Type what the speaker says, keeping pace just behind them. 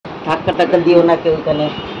ধাক্কা টাক্কা দিও না কেউ ওখানে।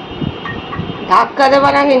 ধাক্কা দেবে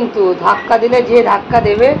না কিন্তু, ধাক্কা দিলে যে ধাক্কা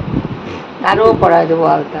দেবে তারও পড়ায় দেবো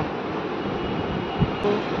আলতা।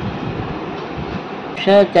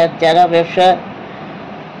 যারা ব্যবসা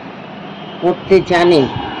করতে জানে,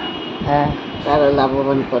 হ্যাঁ, তারা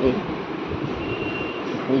লাভবান করে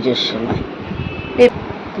পুজোর সময়।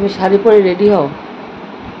 তুমি শাড়ি পরে রেডি হও।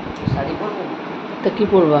 শাড়ি পরবো? তা কি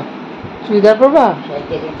পরবা? চুড়িদার পরবা?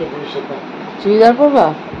 চুড়িদার পরবা?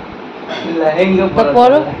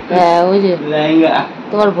 পরো। হ্যাঁ, ওই যে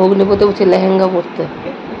তোমার ভগ্নি পড়তে বলছে লেহেঙ্গা পরতে।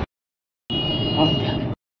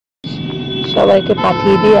 সবাইকে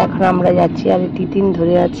পাঠিয়ে দিয়ে এখন আমরা যাচ্ছি। আর তিতিন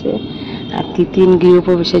ধরে আছে, আর তিতিন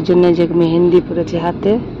গৃহপ্রবেশের জন্য যে মেহেন্দি পড়েছে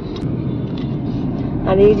হাতে।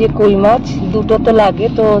 আর এই যে কই মাছ দুটো তো লাগে,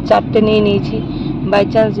 তো 4টে নিয়ে নিয়েছি, বাই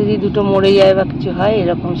চান্স যদি দুটো মরে যায় বা কিছু হয়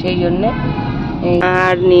এরকম, সেই জন্যে।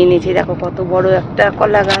 আর নিয়ে নিয়েছি, দেখো কত বড় একটা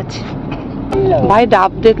কলা গাছ। ভাই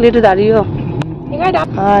ডাব দেখলে একটু দাঁড়িয়েও।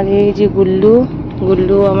 আর এই যে গুল্লু,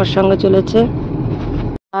 গুল্লু আমার সঙ্গে চলেছে।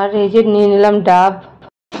 আর এই যে নিয়ে নিলাম ডাব।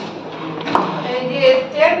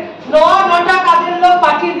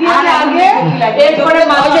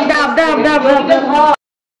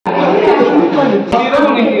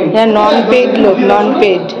 নন পেড লোক, নন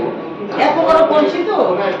পেড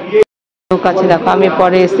লোক আছে। দেখো আমি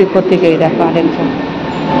পরে এসছি থেকে, দেখো আরেকজন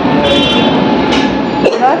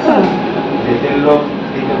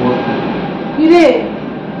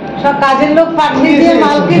সব কাজের লোক পাঠিয়ে দিয়ে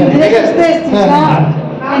মালকে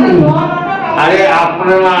আরে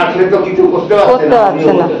আপনারা আসলে তো কিছু করতে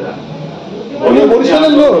পারছে না।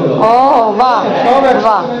 ও বাহ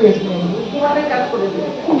বাহ।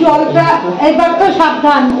 জলটা এবার তো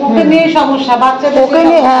সাবধান, ওকে নিয়ে সমস্যা, বাচ্চাদের ওকে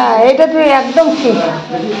নিয়ে। হ্যাঁ, এটা তুই একদম ঠিক।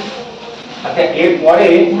 আচ্ছা, এরপরে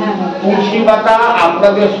তুলসী পাতা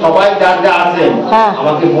আপনাদের সবাই যার যা আছেন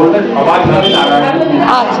আমাকে বলবেন, সবাই যাবেন।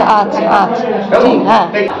 আচ্ছা আচ্ছা আচ্ছা, ঠিক। হ্যাঁ,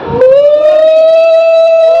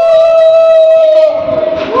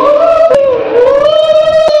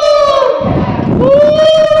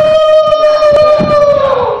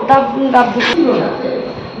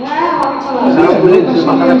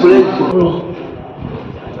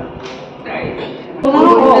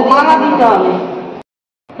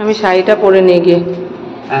 আমি শাড়িটা পরে নিয়ে গিয়ে।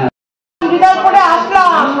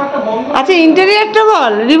 আচ্ছা, ইন্টেরিয়রটা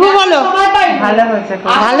বল রিভু, বলো। ভালো হয়েছে,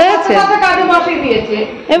 ভালো হয়েছে।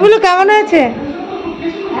 এগুলো কেমন হয়েছে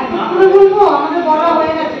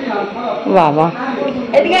বাবা?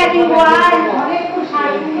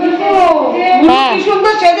 হ্যাঁ,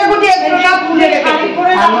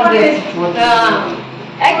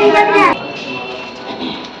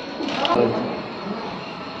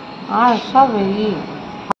 আর সব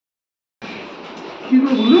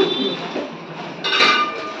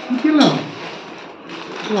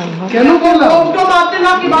কেন করলাম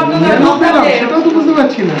সেটাও তো বুঝতে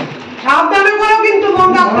পারছি না। সাবধানে করো কিন্তু, মন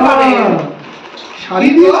রাখতে পারে। শাড়ি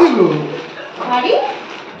দিয়েছিল,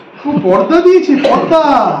 খুব পর্দা দিয়েছি, পর্দা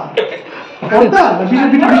পর্দা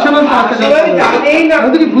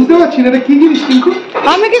বুঝতে পারছি না এটা কি জিনিস। কিন্তু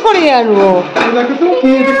আমি কি করে জানবো? দেখো তো কি,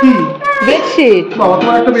 এটা কি বেডশিট? বাবা,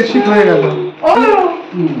 তোমার একটা বেডশিট হয়ে গেল।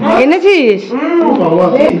 এনেছিস?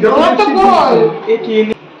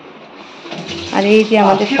 আর এই যে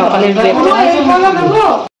আমাদের সকালের ব্রেকফাস্ট।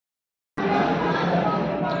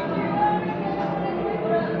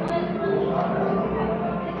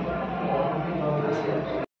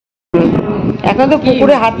 এখন তো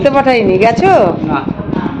পুকুরে হাঁটতে পাঠাইনি, গেছো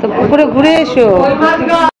তো পুকুরে ঘুরে এসো।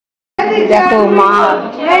 দেখো মা,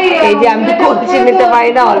 এই যে আমি করছি নিতে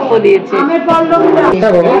পারি না, অল্প দিয়েছি।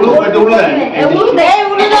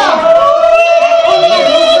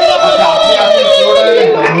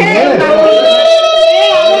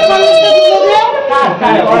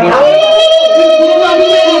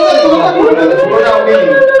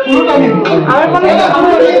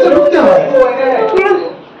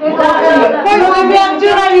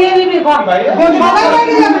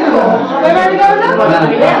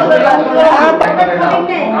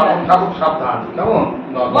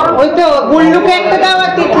 ওই তো গুল্লুকে একটা দাও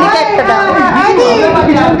আর তিতলিকে একটা দাও।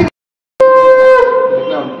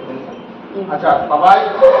 আচ্ছা, সবাই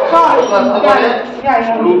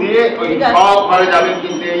দিয়ে ওই সব ঘরে যাবেন,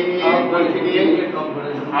 কিন্তু এই নিয়ে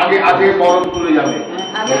আগে আগে বরফ তুলে যাবে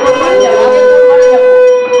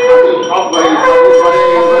সব ঘরে।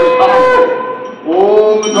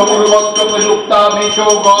 ওম জগন্মত্তযুক্তা বিশ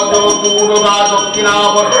গজ পূর্ণা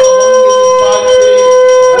দক্ষিণাবর্ত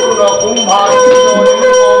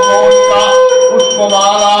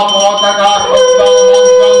পুষ্পমালা পতাকা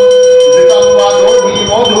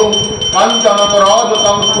মধু কাঞ্চন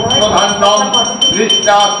রজতম সূক্ষ্মধান্যম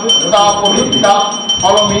দৃষ্টা শ্রুতা পবিত্রা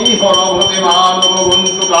ফলমিহ লভতে মানব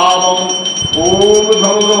বন্ধু কাম। ওম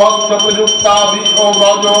ধনুর্ভক্ত প্রযুক্তা বিষ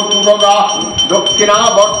ব্রজ তুরগা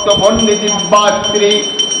দক্ষিণাবর্ত বন্যী দিব্যাস্ত্রী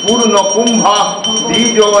পূর্ণ কুম্ভা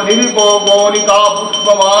বীজ নিরিপ গৌরিকা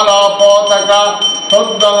পুষ্পমালা পতাকা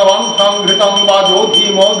সদ্যং বংশং ঘৃতং বা জ্যোতি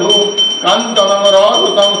মধু কাঞ্চনং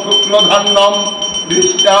রজতং শুক্লধান্যম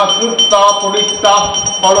দৃষ্টা শ্রুতা পরিষ্টা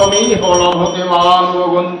ফলমিহ লভতে মানব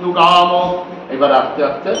বন্ধু কাম। এবার আস্তে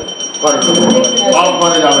আস্তে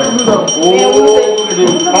করে যাবে।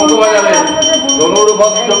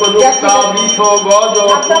 ধনুর্ভক্ত প্রযুক্তা বিষ গজ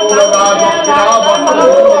তুরগা দক্ষিণাবর্ত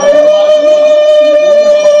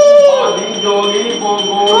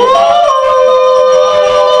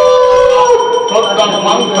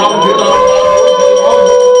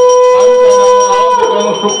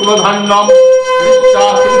শুক্লধান্যম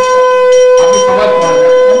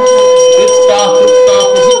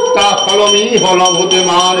ফলমিহ লভতে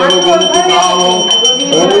মানব বন্ধু কাম।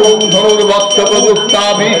 ওম ধনুর্ভক্ত প্রযুক্তা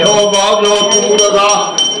বিষ গজ তুরগা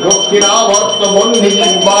দক্ষিণাবর্ত বন্যী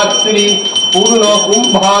দিব্যাস্ত্রী পূর্ণ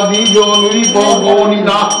কুম্ভা বীজ নিরিপ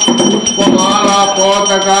গৌরিকা পুষ্পমালা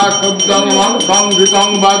পতাকা সদ্যং বংশং ঘৃতং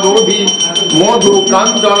বা দধি মধু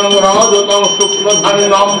কাঞ্চনং রজতং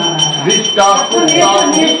শুক্লধান্যম দৃষ্টা শ্রুতা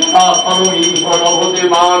পরিষ্টা ফলমিহ লভতে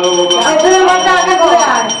মানব।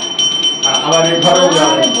 আবার এই ঘরেও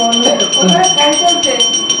যাবে।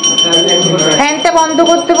 ফ্যানটা বন্ধ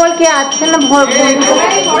করতে বল, কে আছে না বন্ধ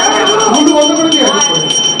করে দিয়ে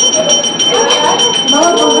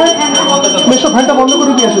ফ্যানটা বন্ধ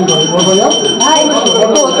করে দিয়েছেন।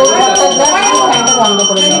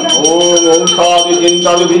 ওম ঔষধি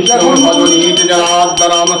চিন্তালু বিষ্ণু ভজনীত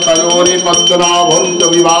জনার্দনম সয়োরে পদ্মনাভন্ত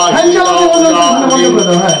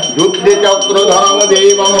যুদ্ধে চক্রধরম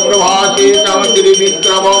দেবম প্রভাসে চমকিরি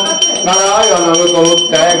বিক্রমম নারায়ণম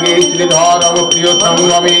তনুত্যাগে শ্রীধরম প্রিয়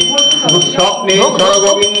সংগমে দুঃস্বপ্নে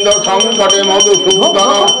সর্বগোবিন্দ সংকটে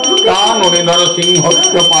মধুসূদন কাননে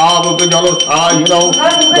নরসিংহস্য পাবক জলসাহিনৌ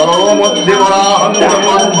জলমধ্যে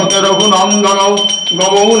বরাহন্তমদ্ভুত রঘুনন্দন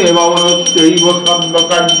গমৌনে ভবনশ্চৈব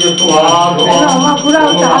সর্বকার্য সুমাধবম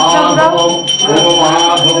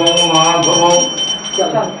মাধবম মাধবম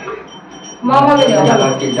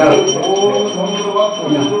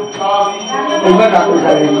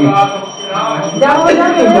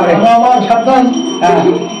সাবধান।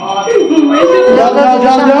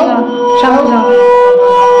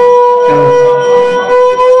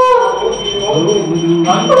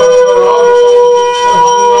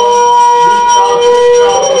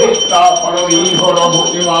 ফলমিহ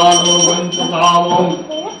লভতে মানব বন্ধু কাম।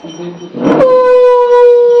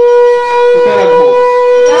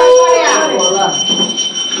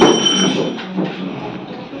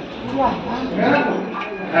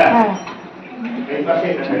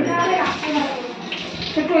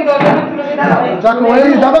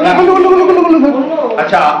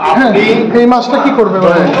 আচ্ছা আপনি এই মাছটা কি করবে?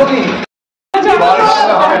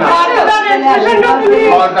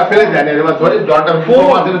 জলটা ফেলে দেন, এবার ধরে জলটা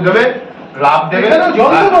মাঝে দেবে, লাভ দেবে,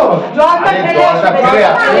 জলটা ফেলে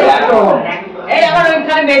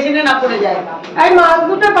এই মাছ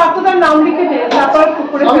দুটো পাত্রটার নাম লিখে দে, তারপর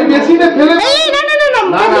পুকুরে মেশিনে ফেলে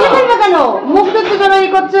কেন মুখ দেখতে কেন ই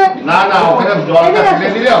করছে? না না, ওখানে জলটা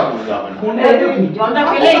ফেলে দিলে অসুবিধা হবে না। জলটা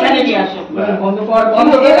ফেলে এখানে নিয়ে আসো।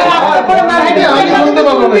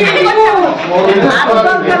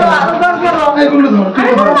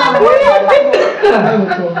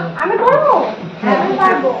 আমি করবো,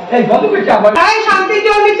 শান্তি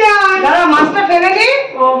জল নিচে মাছটা ফেলে নি।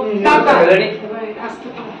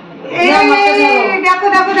 দেখো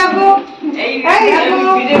দেখো দেখো,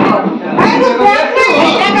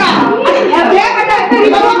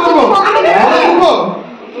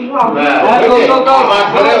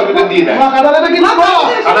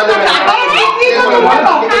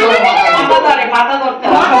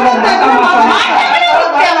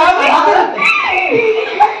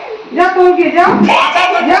 যা তুমি যাও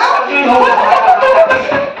যাও।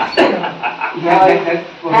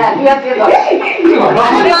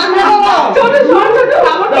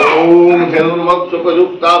 ওম ধনুর্ভক্ত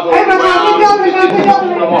প্রযুক্তা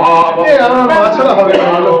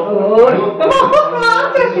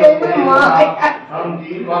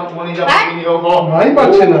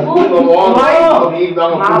পাচ্ছে না।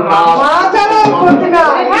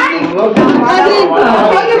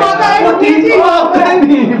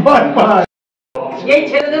 এই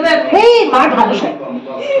ছেড়ে দেবে।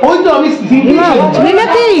 ওই তো আমি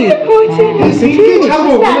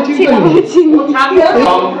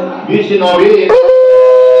বিষ্ণবী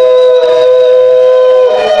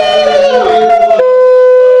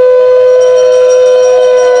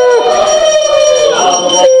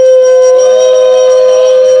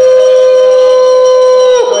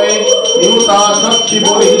দেবতা সচ্ছি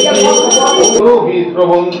বরিষ্ঠি ওহি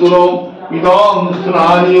শ্রবন্তুন ইদং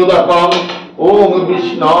স্নানিউদকং ওম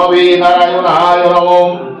বিষ্ণবে নারায়ণায় নমঃ।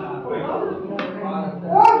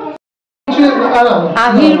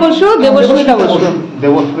 আহির বসু, দেবস্মিতা বসু।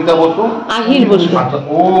 দেবস্মিতা বসু, আহির বসু। আচ্ছা।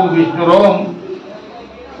 ওম বিষ্ণুরম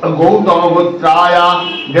গৌতম গোত্রায়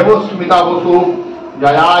দেবস্মিতা বসু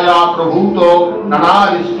জয়ায়া প্রভূত নানা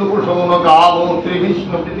বিষ্ণু পুরুষমন কাম শ্রী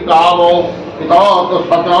বিষ্ণু প্রীতি কাম পিতত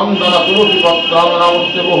সচন্দন তুলসী পত্রং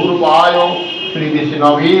নমস্তে বহুরূপায় শ্রী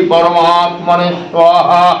বিষ্ণবে পরমাত্মনে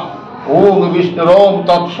স্বাহা। ওম বিষ্ণুরম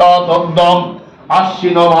তৎসদম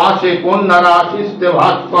আশ্বিন মাসে কন্যা রাশিস্তে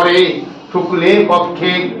ভাস্করে শুক্লে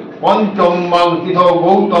পক্ষে পঞ্চম তিথ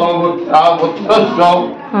গৌতম গোত্রস্য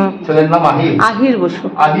ছেলের নাম আহির। আহির বসু।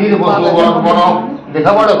 আহির বসু বর্মণ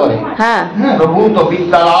লেখাপড়া করে। হ্যাঁ। প্রভূত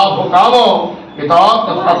বিদ্যা লাভ কাম এতৎ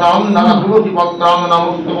সচন্দন তুলসী পত্রং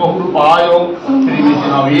নমস্তে বহুরূপায় শ্রী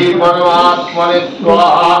বিষ্ণবে পরমাত্মনে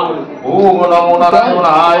স্বাহা। ওম নমো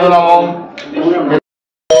নারায়ণায় নমঃ।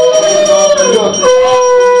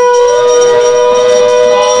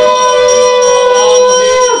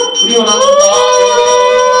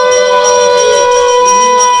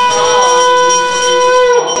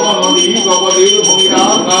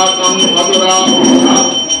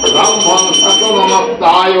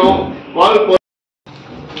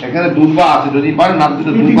 এখানে দুর্বা আছে, যদি পারেন না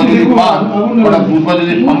দুর্বা যদি পান ওটা দুর্বা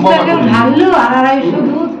যদি সম্ভব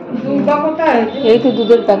হয়। এই তো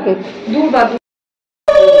দুধের প্যাকেট।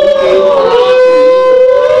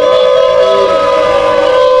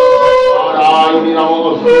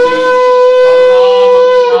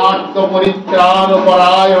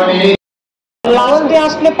 লাস্টে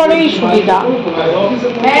আসলে পরেই সুবিধা।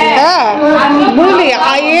 হ্যাঁ বুঝলি,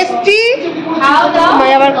 এসছি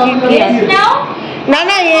আবার কি না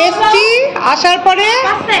না এসছি আসার পরে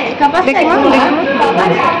দেখি মা,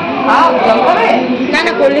 না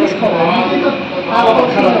না কোল্ড ড্রিঙ্কস খাবো।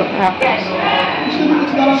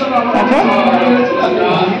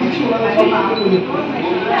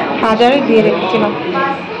 হাজারে দিয়ে রেখেছিলাম।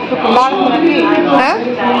 হ্যাঁ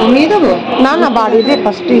কমিয়ে দেবো? না না বাড়িয়ে দে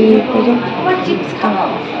ফার্স্টে।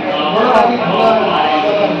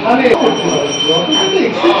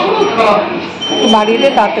 বাড়িয়ে দে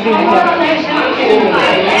তাড়াতাড়ি।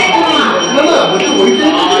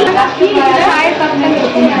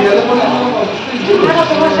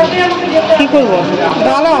 কি করবো?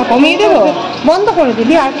 দাঁড়া কমিয়ে দেবো। বন্ধ করে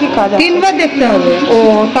দিবি আর কি কাজ? 3 বার দেখতে হবে। ও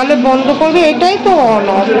তাহলে বন্ধ করবে, এটাই তো অন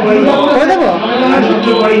অফ করে দেবো।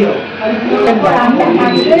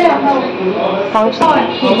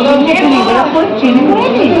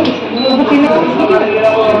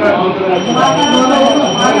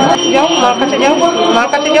 যাও মার কাছে যাও, মার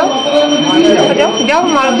কাছে যাও, যাও যাও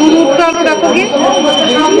মার দুধ উঠতে আলো দেখো গিয়ে।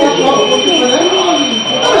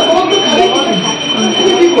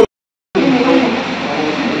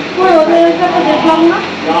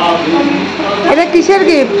 এটা কিসের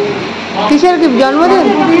গিফট? কিসের গিফট? জন্মদিন?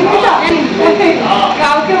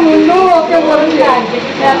 কালকে মুন্ডু ওকে বলেছে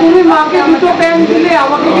তুমি মাকে দুটো প্যান্ট দিলে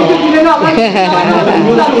আমাকে কিছু দিলে না।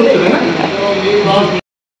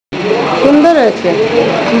 সুন্দর হয়েছে,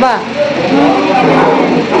 বাহ।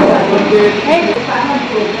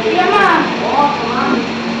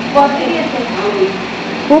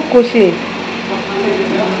 খুব খুশি।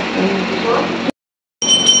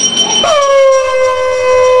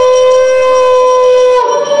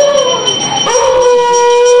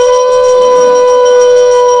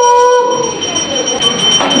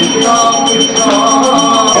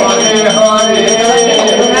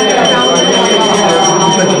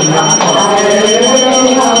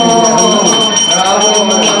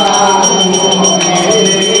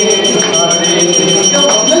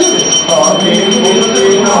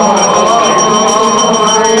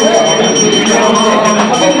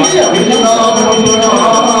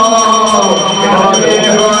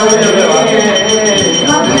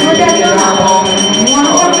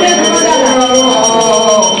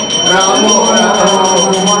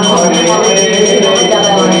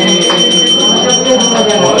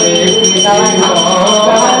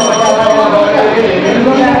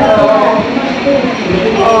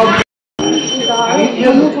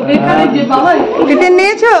 টিফিন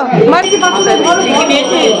নিয়েছো?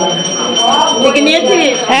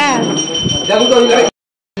 হ্যাঁ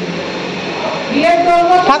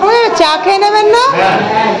ঠাকুর চা খেয়ে নেবেন না?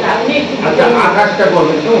 আচ্ছা আকাশটা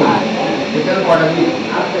করবে তো এখানে কটা দিন।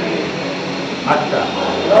 আচ্ছা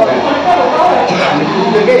আমি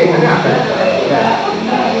থেকে এখানে আকাশটা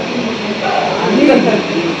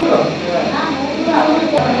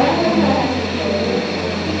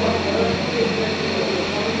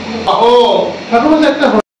ঠাকুর একটা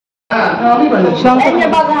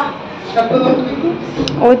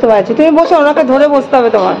ওই তো আছে, তুমি বসো, ওনাকে ধরে বসতে হবে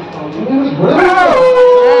তোমার।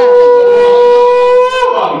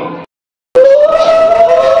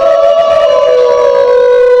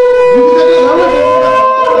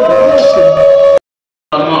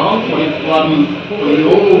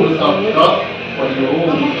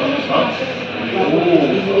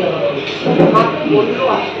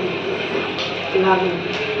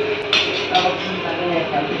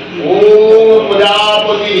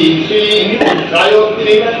 प्रजापति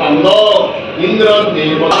गायत्री छंद इंद्र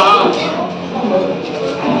देवता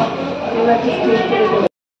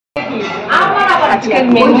আজকের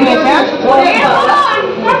মেনু এটা,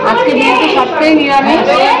 আজকে যেহেতু সবটাই নিরামিষ,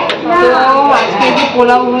 তো আজকে যে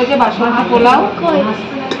পোলাও হয়েছে, বাসমতি পোলাও,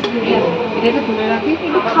 এটাকে তুলে রাখি,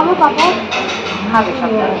 খাবো পাপা, খাবে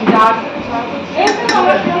সবটা।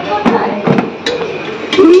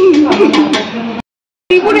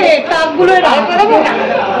 কাকগুলো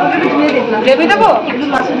দেবে দেবো,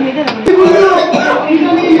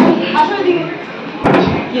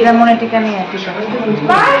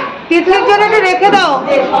 তিতলির জন্য এটা রেখে দাও।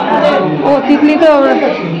 ও তিতলি তো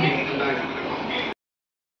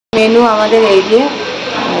মেনু আমাদের এই যে,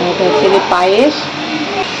 এটা হচ্ছে যে পায়েস,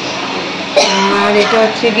 আর এটা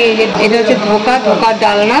হচ্ছে কি, এটা হচ্ছে ধোকার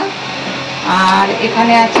ডালনা, আর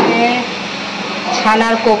এখানে আছে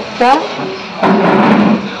ছানার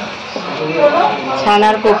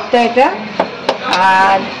কোপ্তা এটা,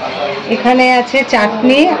 আর এখানে আছে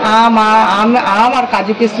চাটনি, আম আর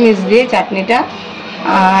কাজু কিশমিশ দিয়ে চাটনিটা,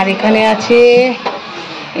 আর এখানে আছে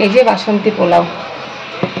এই যে বাসন্তী পোলাও,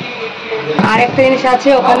 আর একটা জিনিস আছে,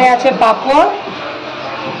 ওখানে আছে পাঁপড়,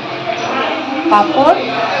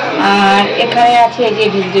 আর এখানে আছে এই যে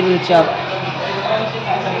ভেজিটেবিল চপ।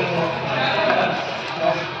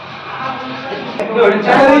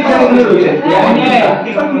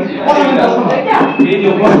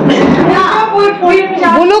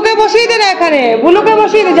 বুলুকে বসিয়ে দে না, এখানে বুলুকে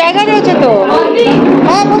বসিয়ে দে, জায়গা রয়েছে তো।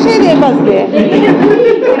 হ্যাঁ বসিয়ে দে পাশ দিয়ে।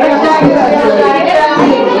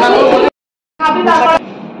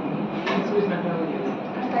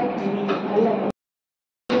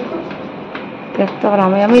 দেখতে পারো,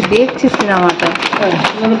 আমি দেখছি সিনেমাটা।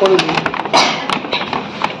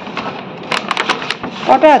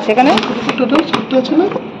 কটা আছে এখানে?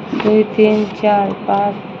 2 3 4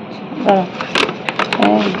 5, দাঁড়া,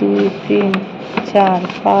 1 2 3 4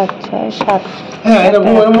 5 6 7। হ্যাঁ এটা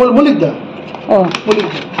বলি দা, ও বলি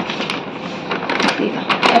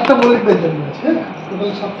একটা বলি দা আছে,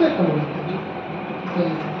 টোটাল সবটা একটা বলি,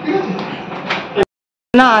 ঠিক আছে?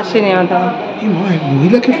 না আসেনি ওটা, কি হয়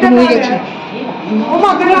মহিলা কে ফোন হয়ে গেছে।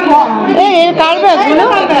 কার ব্যাগ গুলো?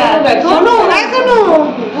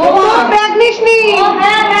 ব্যাগ নিস নি।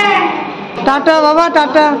 টাটা বাবা,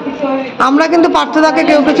 টাটা। আমরা কিন্তু পার্থদাকে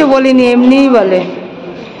কেউ কিছু বলিনি, এমনিই বলে।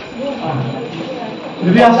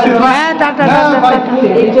 হ্যাঁ টাটা টাটা।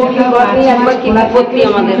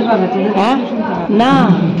 হ্যাঁ না,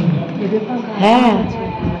 হ্যাঁ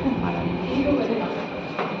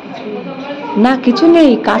না কিছু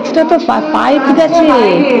নেই, কাজটা তো পাইপ গেছে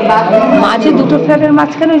মাঝে, দুটো ফ্ল্যাটের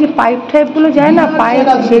মাঝখানে ওই যে পাইপ টাইপ গুলো যায় না, পাইপ,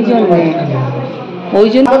 সেই জন্য, ওই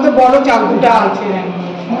জন্য বড় চাকুটা আছে।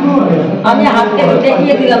 আমি হাতে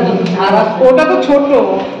দেখিয়ে দিলাম, ওটা তো ছোট।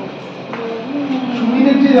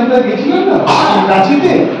 সুমিনের যে আমরা গেছিলাম না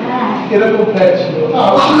কাছেতে, এরকম ফ্ল্যাট ছিল,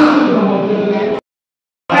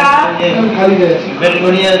 খালি যাচ্ছে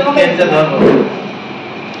বেলগড়িয়া কেন্দ্র ধর্ম।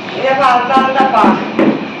 এটা আলতা আলতা পা,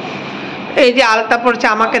 এই যে আলতা পড়ছে,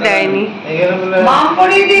 আমাকে দেয়নি, মাম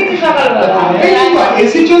পরিয়ে দিয়েছি সকালবেলা।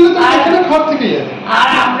 এসি চললে তো এখানে ঘর থেকে যাবে। আর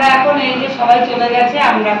আমরা এখন এই যে সবাই চলে গেছে,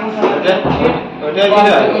 আমরা এখন ওটা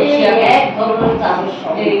এক ধরনের চাদর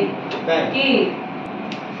সব কি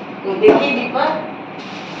দেখি দীপা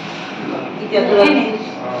কি চাদর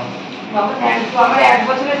বাবা, আমার 1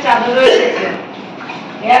 বছরের চাদর রয়েছে,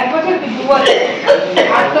 1 বছর কি 2 বছর,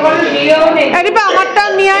 আর তো বলে নিয়েও নেই। রিপা আমারটা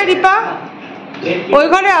নিয়ে আয়, রিপা ওই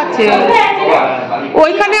ঘরে আছে,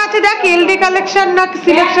 ওইখানে আছে, দেখ এলডি কালেকশন না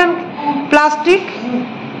সিলেকশন প্লাস্টিক।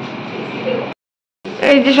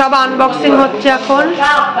 এই যে সব আনবক্সিং হচ্ছে এখন।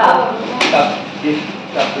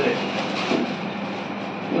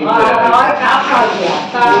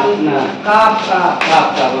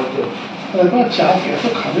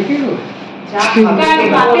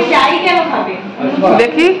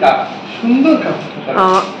 দেখি সুন্দর কাপ,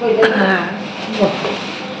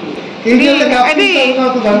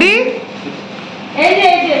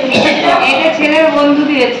 ছেলের বন্ধু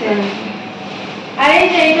দিয়েছেন, আর এই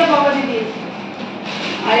যে এইটা বাবাজি দিয়েছে,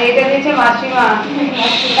 আর এটা দিয়েছে মাসিমা।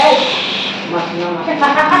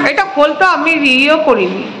 এটা খোলতো আমি ইয়েও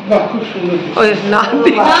করিনি। বাহ, খুব সুন্দর। ওই না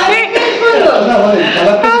দেখে না ভাই,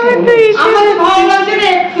 খেলাতে আমি তো আমাদের ভালো লাগছে না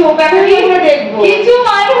একটু, ব্যাপারটা আমরা দেখবো। কিছু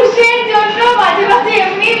মানুষের জন্য মাঝে মাঝে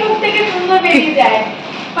এমনি মুখ থেকে সুন্দর বেরিয়ে যায়,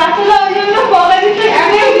 পাতলা ওই জন্য বলা দিতে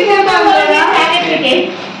একদম দিতে পারবে না। আগে থেকে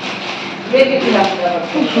দেখেছিলাম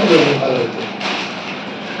খুব সুন্দর, ভালো হয়েছে।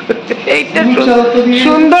 এইটা তুমি চালাতে দিয়ে-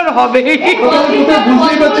 সুন্দর হবে। কোথাও কোথাও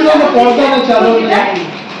বুঝতেই পারছিলাম না পর্দা না চাদর নেই।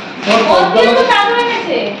 তোমার পর্দা অনেক তো না- চাদর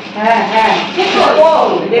এনেছে। হ্যাঁ হ্যাঁ দেখো। ও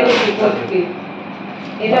দেখেছি সত্যি।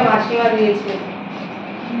 এটা মাসিমা দিয়েছে।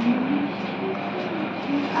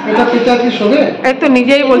 এটা পিতা কি শোবে? এই তো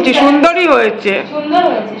নিজেই বলছি সুন্দরই হয়েছে, সুন্দর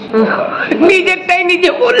হয়েছে নিজেরটাই নিজে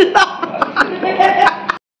বললাম।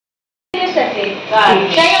 এর সাথে।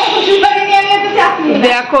 তাই আমার শ্বশুর বাড়ি নিয়ে আমি এত চাপ নিই না।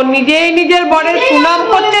 দেখো নিজেই নিজের বরের সুনাম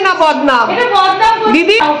করছে না বদনাম? এটা বদনাম করছে।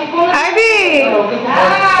 দিদি ওকে কোনো- দিদি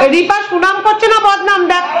রিপা সুনাম করছে না বদনাম?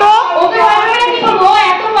 দেখ তো ওকে ভাবে না কি করবো? ও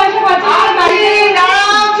এত পয়সা খরচা করে বাড়ি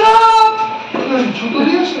জুতো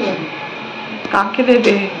দিয়ে আসছে নাকি? কাকে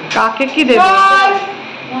দেবে? কাকে কি দেবে?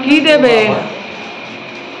 কি দেবে?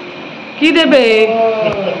 কি দেবে?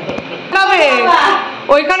 টানাবে?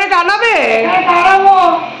 ওইখানে টানাবে? দাঁড়াবো।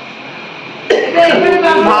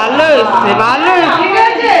 ভালো এসছে, ভালো এসছে। ঠিক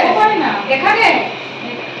আছে। ওখানে না। এখানে?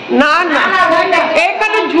 না না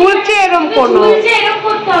এখানে ঝুলছে এরকম কোনো। ঝুলছে এরকম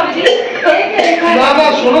করতে হবে। এই যে এখানে। না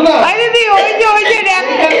না, শোনো না। ওই দিদি ওই যে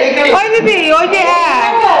ওই দিদি ওই যে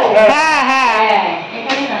হ্যাঁ হ্যাঁ হ্যাঁ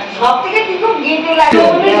এখানে না। সব থেকে কি খুব গেটে লাগে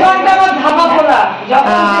 24 ঘন্টা আমার ধাবা খোলা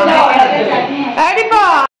যখন চাটনি আছে। এই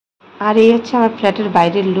রিপা। আর এই হচ্ছে আমার ফ্ল্যাটের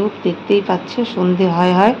বাইরের লুক, দেখতেই পাচ্ছ সন্ধে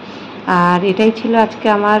হয় হয়। আর এটাই ছিল আজকে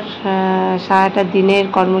আমার সারাটা দিনের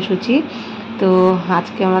কর্মসূচি। তো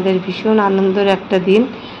আজকে আমাদের ভীষণ আনন্দের একটা দিন।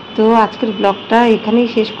 তো আজকের ব্লগটা এখানেই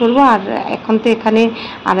শেষ করব। আর এখন তো এখানে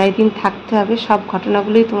 2.5 দিন থাকতে হবে। সব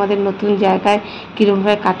ঘটনাগুলোই তোমাদের নতুন জায়গায়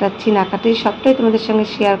কীরকমভাবে কাটাচ্ছি না কাটাচ্ছি সবটাই তোমাদের সঙ্গে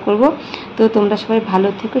শেয়ার করব। তো তোমরা সবাই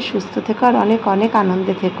ভালো থেকো, সুস্থ থেকো আর অনেক অনেক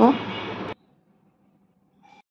আনন্দে থেকো।